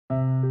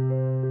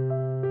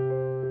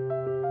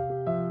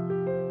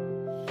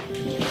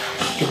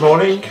Good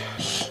morning.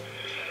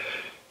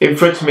 In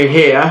front of me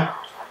here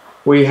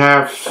we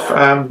have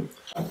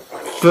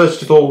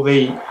first of all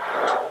the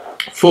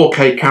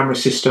 4K camera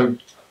system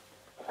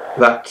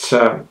that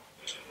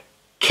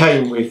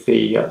came with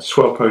the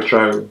SwellPro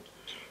drone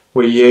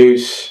we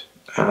use,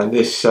 and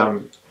this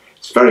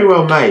it's very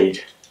well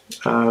made.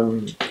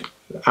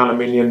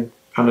 Aluminium,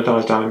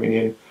 anodized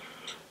aluminium.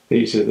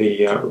 These are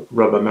the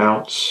rubber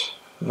mounts,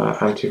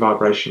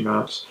 anti-vibration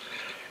mounts.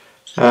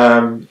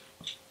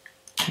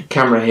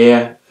 Camera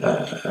here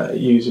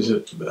uses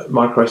a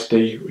micro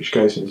SD which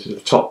goes into the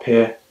top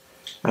here,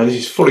 and this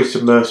is fully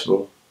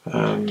submersible.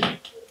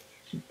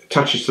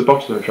 Attaches to the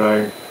bottom of the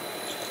drone,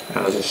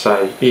 and as I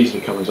say,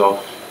 easily comes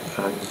off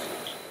and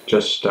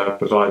just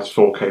provides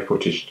 4K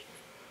footage.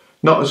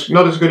 Not as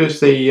good as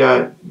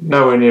the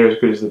nowhere near as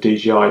good as the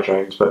DJI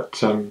drones, but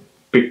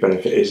big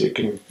benefit is it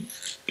can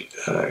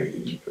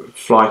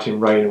fly it in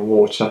rain and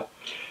water,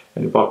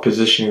 and by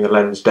positioning the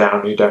lens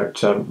down you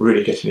don't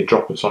really get any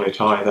droplets on it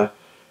either,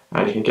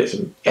 and you can get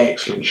some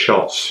excellent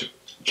shots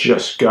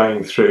just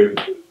going through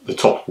the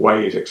top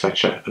waves,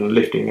 etc., and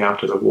lifting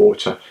out of the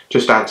water.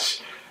 Just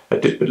adds a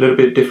little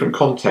bit of different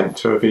content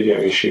to a video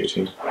you're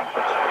shooting.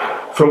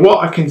 From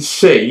what I can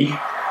see,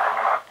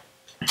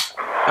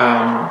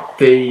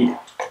 the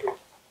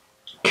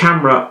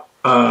camera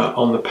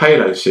on the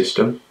payload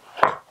system,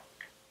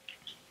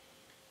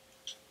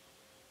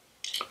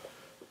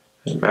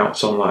 it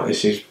mounts on like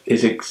this,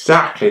 is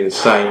exactly the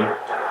same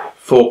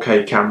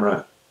 4K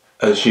camera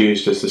as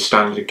used as the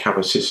standard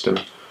camera system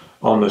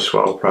on the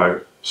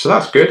SwellPro. So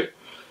that's good.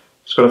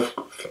 It's got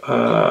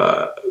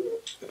a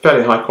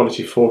fairly high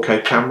quality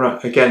 4K camera.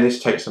 Again, this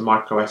takes a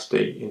micro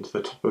SD into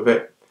the top of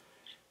it,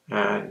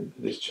 and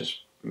this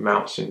just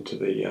mounts into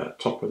the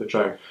top of the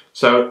drone.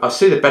 So I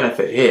see the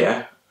benefit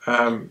here.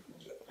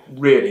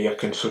 Really, I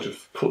can sort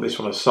of put this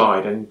one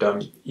aside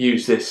and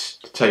use this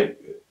to take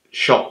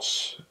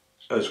shots,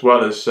 as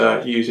well as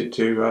use it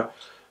to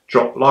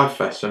drop live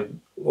vests,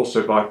 and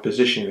also by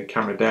positioning the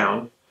camera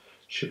down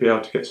should be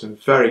able to get some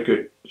very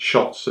good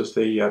shots as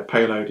the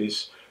payload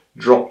is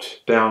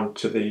dropped down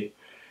to the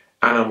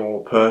animal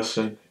or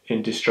person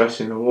in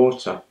distress in the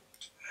water.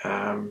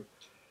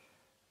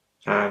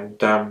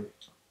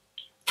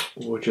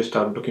 We're just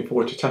looking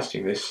forward to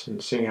testing this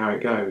and seeing how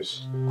it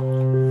goes.